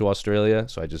get into Australia,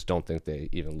 so I just don't think they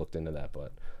even looked into that.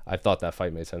 But I thought that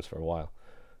fight made sense for a while.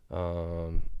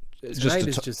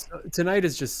 Tonight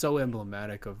is just so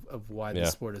emblematic of why the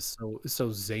sport is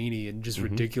so zany and just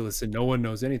ridiculous, and no one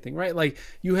knows anything, right? Like,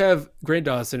 you have Grant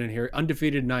Dawson in here,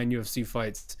 undefeated 9 UFC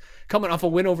fights, coming off a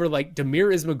win over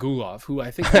Damir Ismagulov, who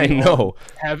I think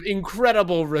have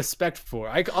incredible respect for.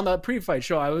 On the pre-fight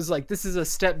show, I was like, this is a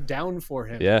step down for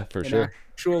him. Yeah, for sure.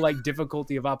 Actual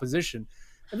difficulty of opposition.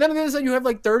 And then on the other side, you have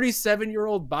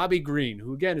 37-year-old Bobby Green,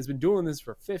 who again has been doing this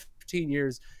for 15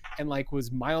 years and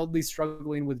was mildly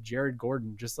struggling with Jared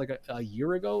Gordon just a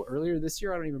year ago, earlier this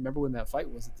year. I don't even remember when that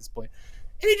fight was at this point.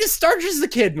 And he just starches the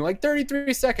kid in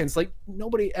 33 seconds.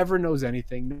 Nobody ever knows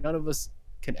anything. None of us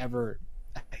can ever.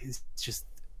 It's just,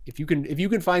 if you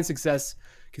can find success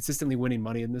consistently winning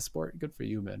money in this sport, good for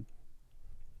you, man.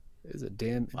 It is a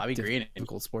damn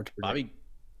difficult sport to predict.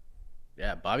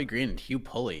 Yeah, Bobby Green and Hugh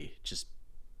Pulley just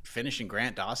finishing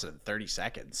Grant Dawson in 30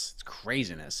 seconds. It's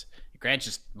craziness. Grant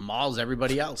just mauls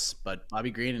everybody else, but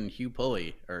Bobby Green and Hugh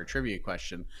Pulley, or a trivia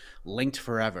question, linked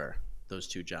forever, those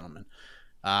two gentlemen.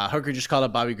 Hooker just called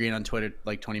up Bobby Green on Twitter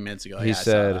like 20 minutes ago. He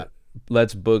said,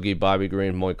 let's boogie Bobby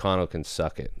Green. Moicano can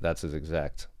suck it. That's his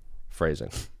exact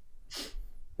phrasing.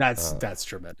 That's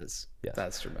tremendous. Yes.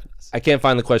 That's tremendous. I can't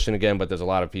find the question again, but there's a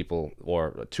lot of people,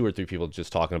 or 2 or 3 people,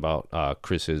 just talking about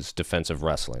Chris's defensive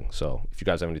wrestling. So if you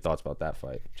guys have any thoughts about that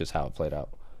fight, just how it played out.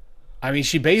 I mean,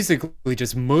 she basically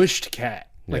just mushed Kat.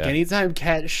 Like, anytime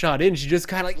Kat shot in, she just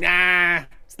kind of like, nah,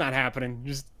 it's not happening.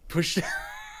 Just pushed,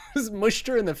 just mushed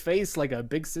her in the face like a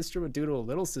big sister would do to a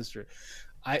little sister.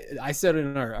 I said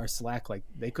in our Slack, like,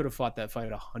 they could have fought that fight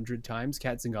 100 times.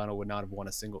 Kat Zingano would not have won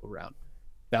a single round.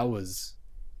 That was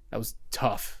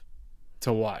tough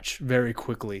to watch very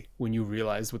quickly when you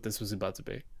realized what this was about to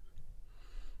be.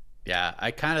 Yeah, I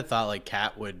kind of thought like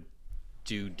Kat would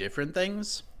do different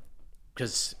things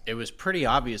because it was pretty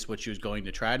obvious what she was going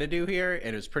to try to do here,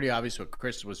 and it was pretty obvious what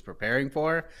Chris was preparing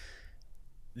for.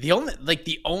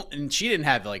 And she didn't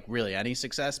have like really any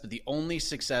success, but the only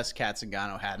success Kat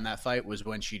Zingano had in that fight was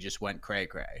when she just went cray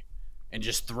cray and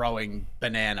just throwing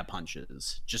banana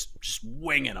punches, just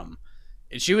winging them.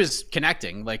 And she was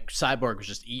connecting, like Cyborg was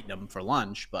just eating them for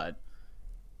lunch, but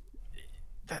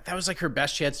that was like her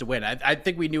best chance to win. I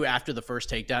think we knew after the first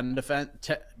takedown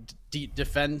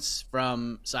defense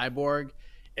from Cyborg.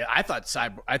 I thought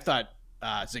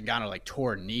Zingano like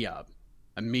tore her knee up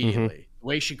immediately. Mm-hmm. The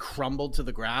way she crumbled to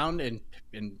the ground and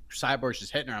Cyborg's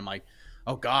just hitting her, I'm like,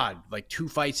 oh God, like 2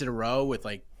 fights in a row with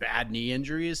like bad knee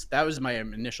injuries. That was my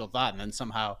initial thought. And then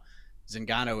somehow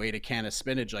Zingano ate a can of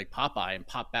spinach like Popeye and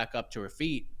popped back up to her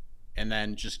feet and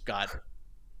then just got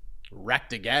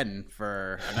wrecked again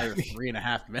for another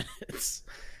 3.5 minutes.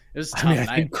 It was tough. I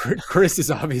think Chris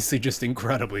is obviously just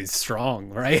incredibly strong,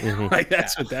 right? Mm-hmm. Like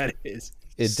that's what that is.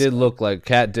 It did look like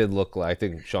Kat did look like, I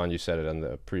think Sean, you said it on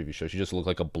the preview show. She just looked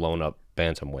like a blown up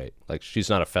bantamweight. Like she's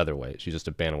not a featherweight. She's just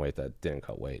a bantamweight that didn't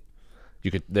cut weight.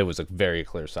 There was a very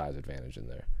clear size advantage in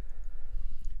there.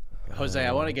 Jose,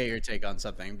 I want to get your take on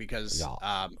something because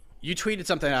you tweeted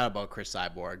something out about Chris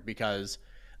Cyborg because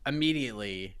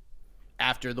immediately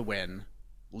after the win,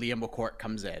 Liam McCourt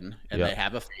comes in and they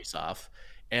have a face-off.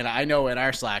 And I know in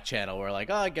our Slack channel, we're like,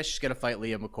 oh, I guess she's going to fight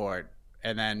Liam McCourt.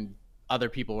 And then other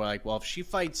people were like, well, if she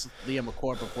fights Liam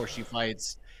McCourt before she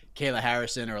fights Kayla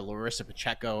Harrison or Larissa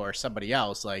Pacheco or somebody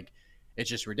else, like, it's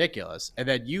just ridiculous. And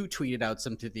then you tweeted out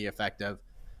something to the effect of,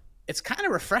 it's kind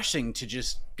of refreshing to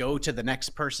just go to the next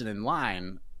person in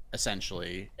line,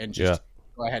 essentially, and just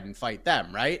go ahead and fight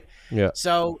them, right? Yeah.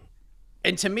 So,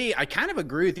 and to me, I kind of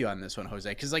agree with you on this one, Jose,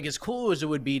 because like as cool as it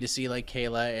would be to see like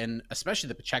Kayla and especially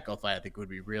the Pacheco fight, I think would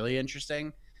be really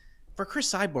interesting. For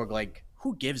Chris Cyborg, like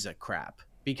who gives a crap?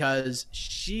 Because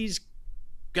she's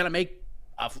gonna make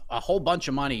a whole bunch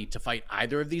of money to fight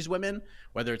either of these women,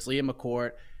 whether it's Leah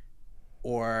McCourt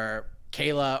or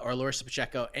Kayla or Larissa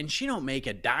Pacheco, and she don't make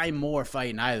a dime more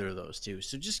fighting either of those two.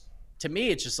 So just to me,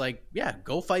 it's just like, yeah,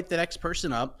 go fight the next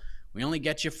person up. We only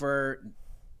get you for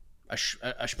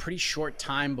a pretty short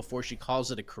time before she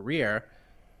calls it a career.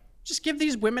 Just give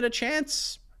these women a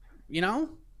chance, you know?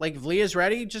 Like if Leah's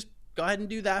ready, just go ahead and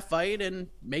do that fight and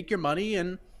make your money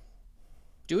and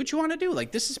do what you want to do.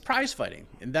 Like this is prize fighting,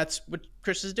 and that's what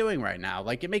Chris is doing right now.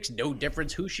 Like it makes no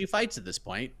difference who she fights at this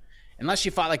point, unless she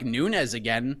fought like Nunes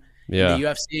again in the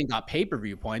UFC and got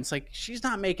pay-per-view points. Like she's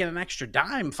not making an extra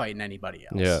dime fighting anybody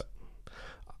else. Yeah,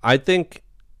 I think,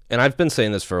 and I've been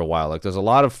saying this for a while, like there's a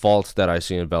lot of faults that I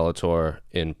see in Bellator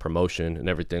in promotion and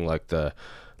everything. Like I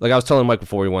was telling Mike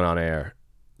before we went on air,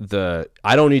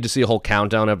 I don't need to see a whole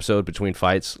countdown episode between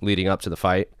fights leading up to the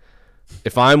fight.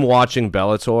 If I'm watching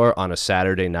Bellator on a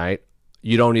Saturday night,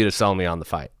 you don't need to sell me on the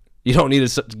fight. You don't need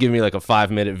to give me like a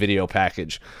 5-minute video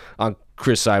package on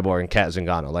Chris Cyborg and Kat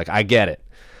Zingano. Like I get it.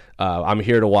 I'm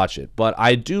here to watch it. But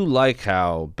I do like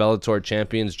how Bellator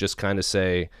champions just kind of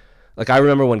say, like I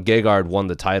remember when Gegard won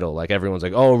the title, like everyone's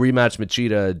like, oh, rematch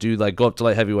Machida, dude, like go up to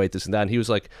light heavyweight, this and that. And he was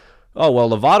like, oh,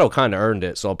 well, Lovato kind of earned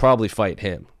it, so I'll probably fight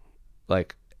him.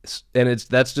 Like, and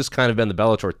that's just kind of been the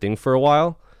Bellator thing for a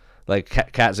while. Like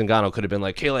Kat Zingano could have been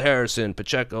like, Kayla Harrison,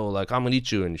 Pacheco, like I'm gonna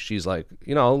eat you. And she's like,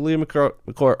 you know, Leah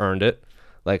McCourt earned it.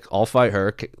 Like, I'll fight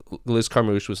her. Liz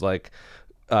Carmouche was like,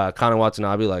 Kana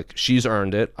Watanabe, like, she's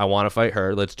earned it. I want to fight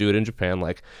her. Let's do it in Japan.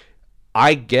 Like,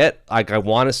 I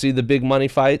want to see the big money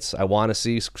fights. I want to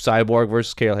see Cyborg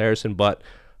versus Kayla Harrison, but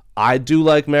I do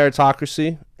like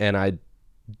meritocracy, and I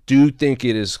do think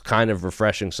it is kind of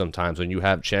refreshing sometimes when you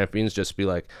have champions just be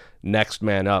like, next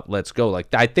man up, let's go.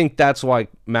 Like, I think that's why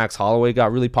Max Holloway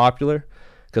got really popular,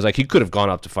 Because like he could have gone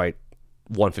up to fight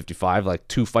 155, like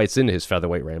 2 fights into his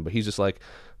featherweight reign, but he's just like,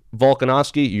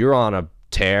 Volkanovski, you're on a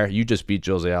tear. You just beat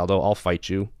Jose Aldo. I'll fight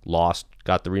you. Lost.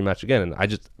 Got the rematch again.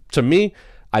 And to me,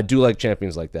 I do like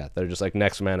champions like that. They're just like,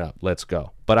 next man up. Let's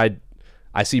go. But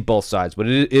I see both sides. But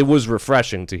it was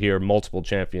refreshing to hear multiple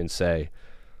champions say,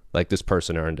 like, this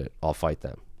person earned it. I'll fight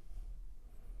them.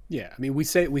 Yeah, I mean, we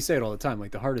say it all the time.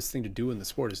 Like, the hardest thing to do in the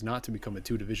sport is not to become a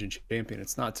 2-division champion.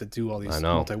 It's not to do all these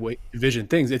multi-weight division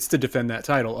things. It's to defend that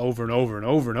title over and over and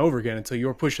over and over again until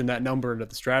you're pushing that number into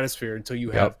the stratosphere, until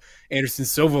you have Anderson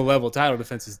Silva level title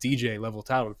defenses, DJ level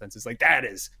title defenses. Like, that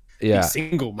is the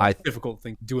single most difficult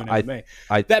thing to do in MMA.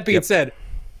 That being said,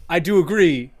 I do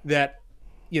agree that,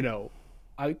 you know,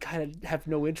 I kind of have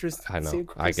no interest in seeing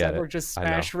Chris Cyborg just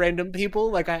smash random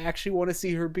people. Like, I actually want to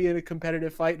see her be in a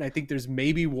competitive fight, and I think there's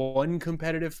maybe one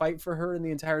competitive fight for her in the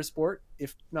entire sport,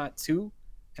 if not 2.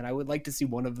 And I would like to see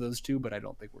one of those 2, but I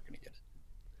don't think we're going to get it.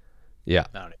 Yeah.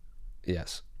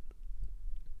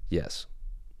 Yes.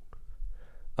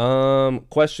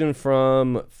 Question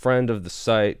from friend of the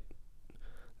site.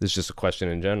 This is just a question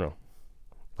in general.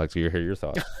 Like to hear your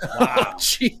thoughts. Wow,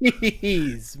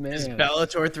 jeez, man. Is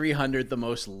Bellator 300 the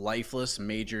most lifeless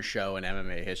major show in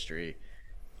MMA history?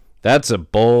 That's a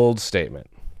bold statement.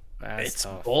 It's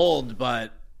bold,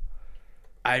 but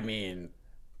I mean,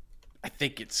 I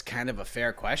think it's kind of a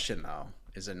fair question, though.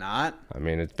 Is it not? I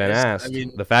mean, it's been asked. I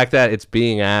mean, the fact that it's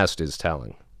being asked is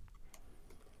telling.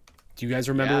 Do you guys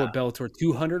remember what Bellator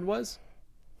 200 was?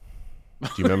 Do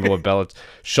you remember what Bellator...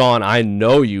 Sean, I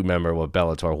know you remember what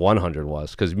Bellator 100 was,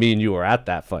 because me and you were at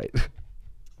that fight.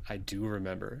 I do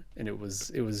remember, and it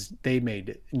was they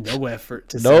made no effort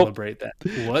to celebrate that.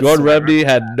 Jordan Rebney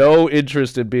had no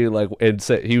interest in being like, and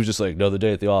say, he was just like, another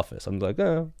day at the office. I'm like,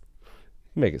 oh,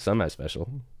 make it semi special.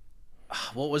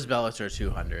 What was Bellator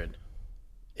 200?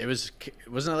 Wasn't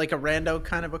it like a rando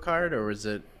kind of a card, or was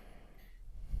it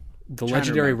the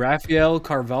legendary Rafael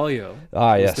Carvalho?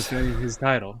 Yes, defending his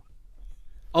title.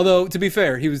 Although, to be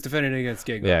fair, he was defending against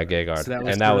Gegard. Yeah, Gegard. So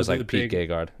that was like Pete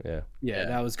Gegard. Yeah,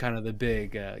 that was kind of the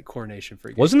big coronation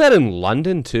for Gegard. Wasn't that in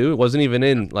London, too? It wasn't even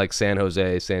in, like, San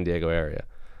Jose, San Diego area.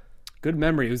 Good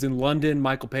memory. It was in London.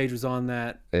 Michael Page was on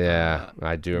that. Yeah,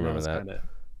 I do remember that.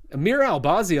 Amir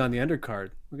Albazi on the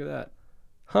undercard. Look at that.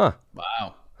 Huh.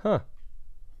 Wow. Huh.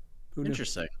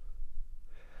 Interesting.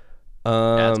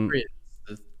 This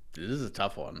is a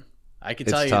tough one. I can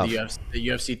tell you the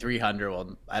UFC 300.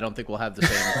 Well, I don't think we'll have the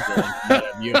same feeling of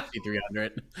UFC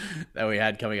 300 that we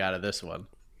had coming out of this one.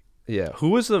 Yeah, who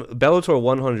was the Bellator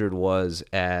 100 was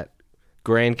at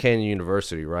Grand Canyon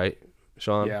University, right,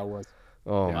 Sean? Yeah, it was.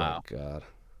 Oh my god!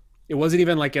 It wasn't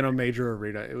even like in a major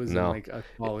arena. It was in like a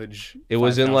college. It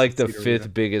was in like the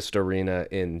 5th biggest arena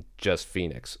in just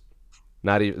Phoenix.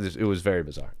 Not even. It was very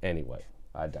bizarre. Anyway,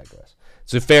 I digress.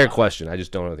 It's a fair question. I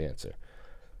just don't know the answer.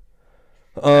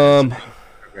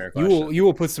 You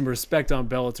will put some respect on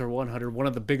Bellator 100, one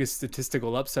of the biggest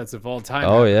statistical upsets of all time.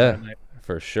 Oh yeah,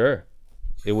 for sure.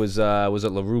 It was it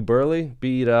LaRue Burley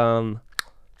beat Bubba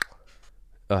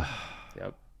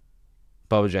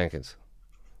Jenkins.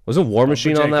 Wasn't War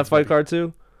Machine on that fight card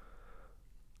too?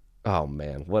 Oh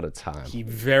man, what a time. He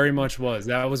very much was.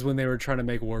 That was when they were trying to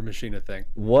make War Machine a thing.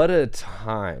 What a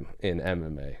time in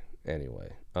MMA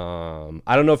anyway.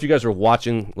 I don't know if you guys were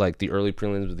watching like the early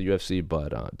prelims of the UFC,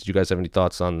 but did you guys have any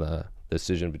thoughts on the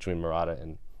decision between Murata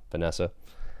and Vanessa?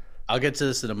 I'll get to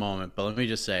this in a moment, but let me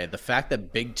just say the fact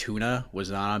that Big Tuna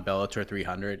was not on Bellator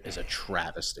 300 is a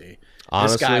travesty.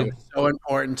 Honestly, this guy was so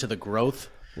important to the growth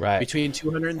between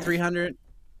 200 and 300,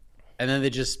 and then they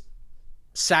just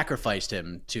sacrificed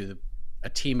him to a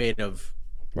teammght of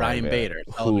Ryan Bader,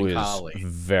 who is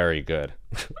very good.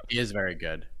 He is very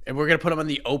good. And we're going to put him on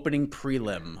the opening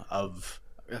prelim of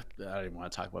I don't even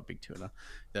want to talk about Big Tuna.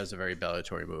 That was a very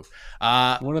Bellator move.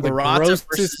 One of the grossest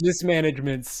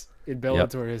mismanagements in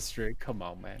Bellator history. Come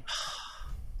on, man.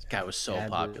 This guy was so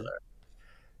popular.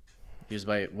 He was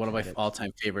one of my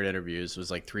all-time favorite interviews.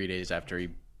 Was like 3 days after he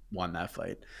won that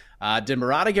fight. Did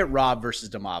Murata get robbed versus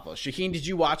Demopoulos? Shaheen, did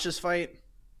you watch this fight?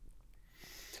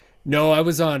 No, I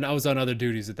was on other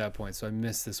duties at that point, so I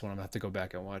missed this one. I'm gonna have to go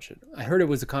back and watch it. I heard it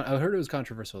was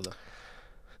controversial though.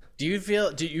 Do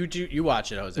you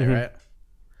watch it, Jose? Mm-hmm. Right?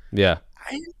 Yeah.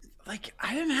 I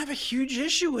didn't have a huge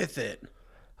issue with it.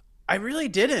 I really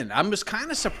didn't. I was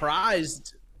kind of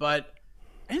surprised, but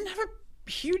I didn't have a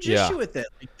huge issue with it.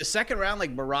 Like, the second round, like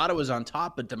Murata was on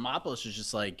top, but Demopoulos was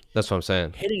just like that's what I'm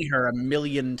saying, hitting her a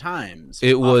million times.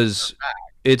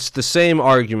 It's the same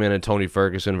argument in Tony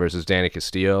Ferguson versus Danny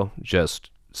Castillo,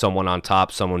 just someone on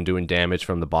top, someone doing damage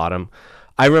from the bottom.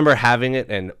 I remember having it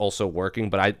and also working,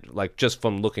 but I like just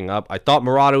from looking up, I thought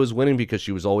Murata was winning because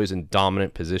she was always in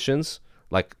dominant positions,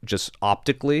 like just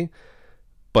optically.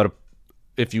 But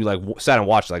if you like sat and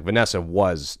watched, like Vanessa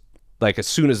was like as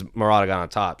soon as Murata got on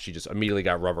top, she just immediately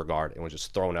got rubber guard and was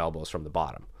just throwing elbows from the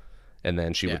bottom, and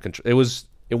then she would control.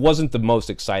 It wasn't the most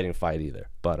exciting fight either,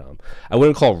 but I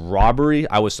wouldn't call it robbery.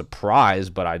 I was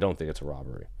surprised, but I don't think it's a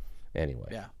robbery. Anyway,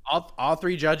 Yeah, all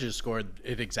three judges scored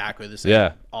it exactly the same.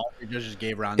 Yeah. All three judges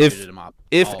gave round two to Demop.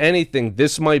 If anything,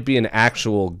 this might be an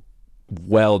actual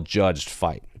well-judged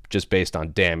fight, just based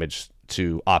on damage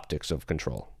to optics of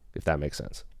control, if that makes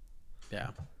sense. Yeah,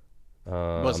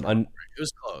 it wasn't. It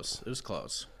was close. It was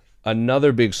close.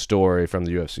 Another big story from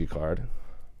the UFC card.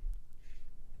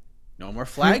 No more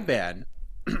flag ban.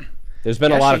 There's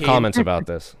been a lot of comments about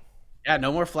this. Yeah,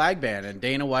 no more flag ban. And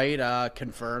Dana White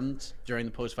confirmed during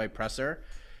the post-fight presser,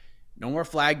 no more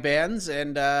flag bans.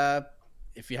 And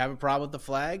if you have a problem with the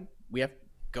flag, we have to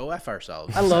go F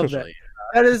ourselves. I love that.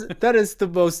 That is the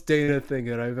most Dana thing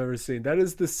that I've ever seen. That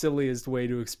is the silliest way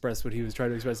to express what he was trying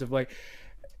to express. Of like,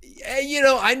 you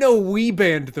know, I know we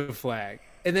banned the flag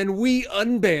and then we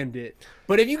unbanned it.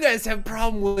 But if you guys have a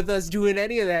problem with us doing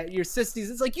any of that, you're sissies.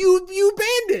 It's like you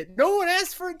banned it. No one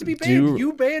asked for it to be banned.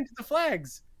 You banned the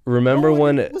flags. Remember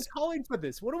when it was calling for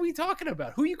this? What are we talking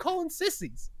about? Who are you calling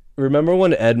sissies? Remember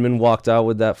when Edmund walked out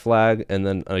with that flag and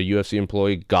then a UFC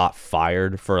employee got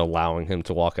fired for allowing him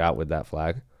to walk out with that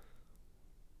flag?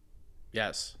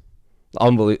 Yes.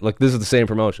 Unbelievable. Like, this is the same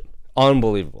promotion.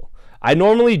 Unbelievable. I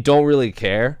normally don't really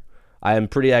care. I am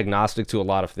pretty agnostic to a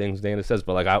lot of things Dana says,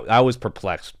 but like I was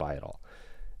perplexed by it all.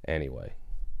 Anyway.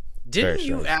 Didn't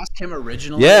you ask him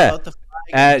originally about the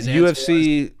flag? At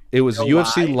UFC, it was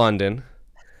UFC London.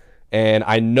 And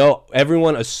I know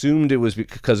everyone assumed it was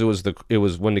because it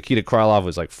was when Nikita Krylov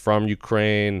was like from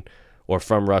Ukraine or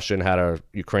from Russia and had a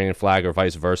Ukrainian flag or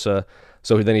vice versa.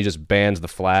 So then he just bans the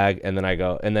flag, and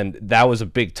then that was a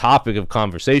big topic of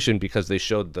conversation because they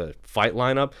showed the fight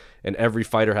lineup and every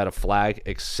fighter had a flag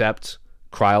except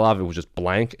Krylov. It was just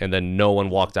blank, and then no one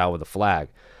walked out with a flag.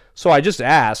 So I just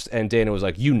asked, and Dana was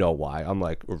like, "You know why?" I'm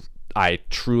like, "I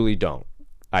truly don't.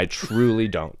 I truly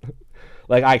don't."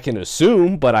 Like, I can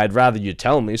assume, but I'd rather you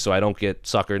tell me so I don't get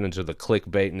suckered into the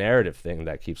clickbait narrative thing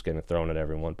that keeps getting thrown at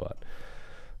everyone, but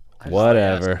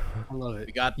whatever. I love it.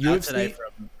 We got that today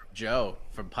from Joe,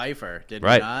 from Pfeiffer, did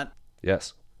we not?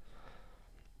 Yes.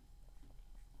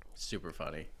 Super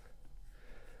funny.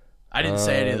 I didn't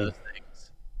say any of those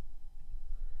things.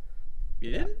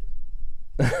 You didn't?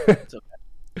 It's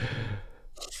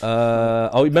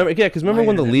okay. Remember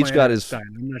when the Leech got his... I'm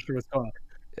not sure what's going on.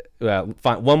 Yeah,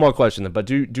 fine. One more question then. But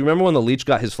do you remember when the Leech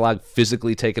got his flag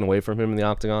physically taken away from him in the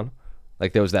octagon?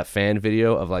 Like, there was that fan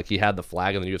video of like he had the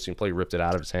flag and the UFC employee ripped it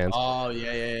out of his hands. Oh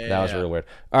yeah. That was really weird.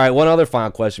 All right, one other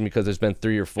final question because there's been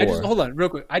 3 or 4. Hold on, real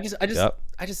quick. I love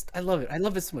it. I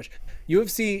love it so much.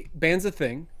 UFC bans a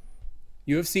thing.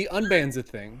 UFC unbans a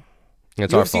thing.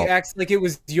 It's our UFC fault. acts like it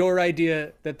was your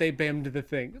idea that they banned the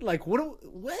thing. Like what?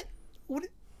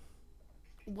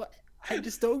 I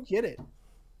just don't get it.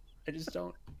 I just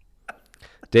don't.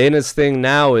 Dana's thing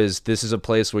now is this is a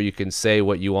place where you can say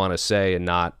what you want to say and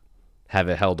not have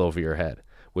it held over your head,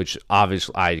 which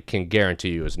obviously I can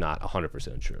guarantee you is not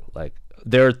 100% true. Like,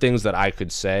 there are things that I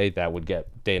could say that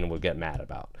Dana would get mad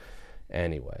about.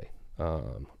 Anyway,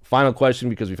 final question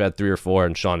because we've had 3 or 4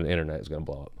 and Sean, the internet is going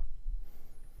to blow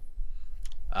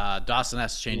up. Dawson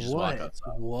has to change his walkouts.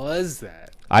 What was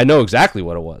that? I know exactly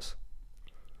what it was.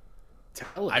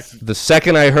 Tell us. The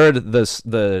second I heard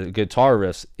the guitar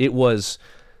riffs, it was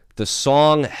the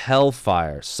song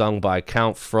Hellfire, sung by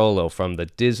Count Frollo from the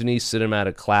Disney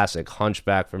cinematic classic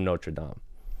Hunchback from Notre Dame.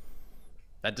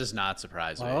 That does not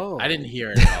surprise me. Oh. I didn't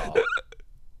hear it at all.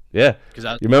 Yeah.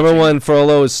 You remember when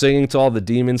Frollo is singing to all the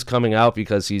demons coming out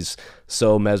because he's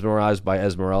so mesmerized by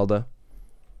Esmeralda?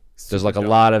 There's like a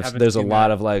lot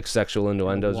of like sexual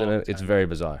innuendos in it. It's very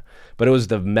bizarre. But it was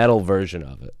the metal version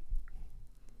of it.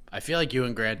 I feel like you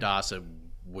and Grant Dawson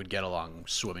would get along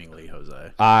swimmingly,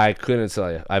 Jose. I couldn't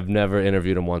tell you. I've never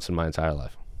interviewed him once in my entire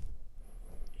life.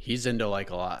 He's into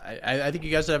like a lot. I think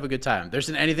you guys would have a good time. There's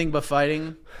an anything but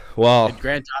fighting. Well,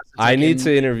 Grant Dawson's I need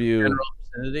to interview.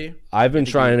 I've been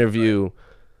trying to interview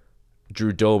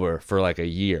Drew Dober for like a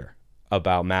year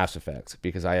about Mass Effect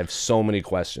because I have so many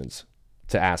questions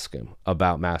to ask him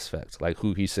about Mass Effect, like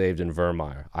who he saved in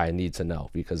Vermeer. I need to know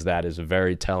because that is a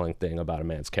very telling thing about a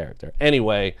man's character.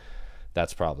 Anyway,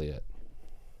 that's probably it.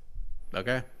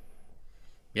 Okay.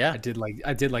 Yeah. I did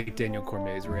like Daniel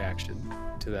Cormier's reaction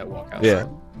to that walkout. Yeah.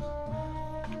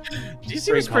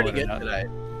 DC was pretty good tonight.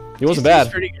 He wasn't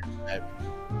bad. Pretty good tonight.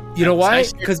 You know why?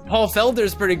 Because Paul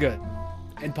Felder's pretty good.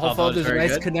 And Paul Paul Felder's was very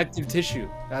nice good. connective tissue.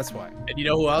 That's why. And you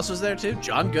know who else was there too?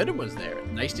 John Gooden was there.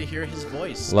 Nice to hear his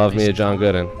voice. Love Nice me a to- John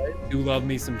Gooden. Do love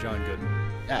me some John Gooden.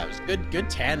 Yeah, it was good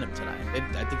tandem tonight. I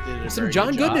think they did a Some very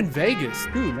John good job. Gooden in Vegas,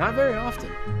 too. Not very often.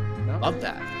 Love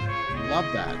that. Love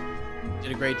that.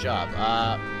 Did a great job.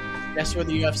 Guess where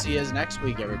the UFC is next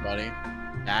week, everybody?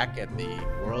 Back at the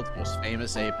world's most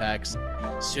famous Apex.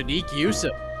 Sadiq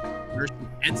Yusuf versus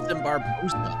Edson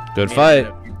Barboza. Good fight.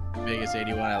 Vegas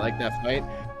 81. I like that fight.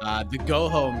 The Go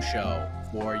Home show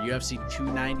for UFC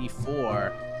 294,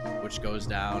 which goes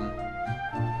down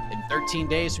in 13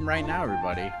 days from right now,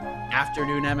 everybody.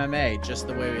 Afternoon MMA, just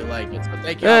the way we like it. So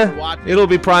thank you all for watching. It'll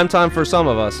be prime time for some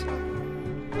of us.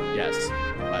 Yes,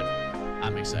 but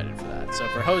I'm excited for that. So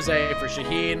for Jose, for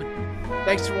Shaheen,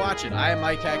 thanks for watching. I am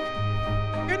Mike Heck.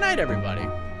 Good night, everybody.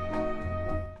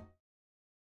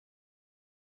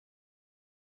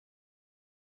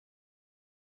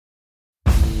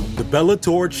 The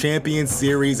Bellator Champion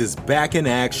Series is back in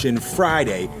action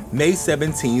Friday, May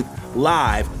 17th,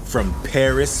 live from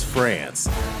Paris, France.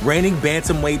 Reigning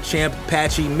bantamweight champ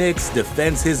Patchy Mix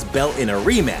defends his belt in a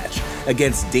rematch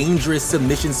against dangerous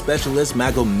submission specialist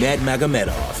Magomed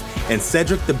Magomedov. And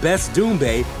Cedric the Best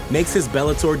Doumbé makes his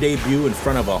Bellator debut in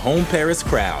front of a home Paris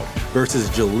crowd versus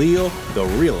Jaleel the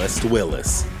Realist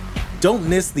Willis. Don't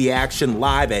miss the action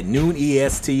live at noon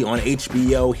EST on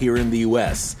HBO here in the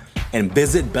US. And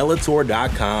visit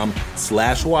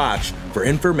Bellator.com/watch for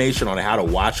information on how to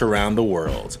watch around the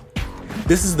world.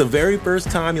 This is the very first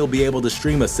time you'll be able to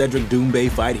stream a Cedric Doumbé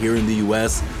fight here in the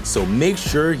US, so make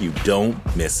sure you don't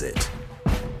miss it.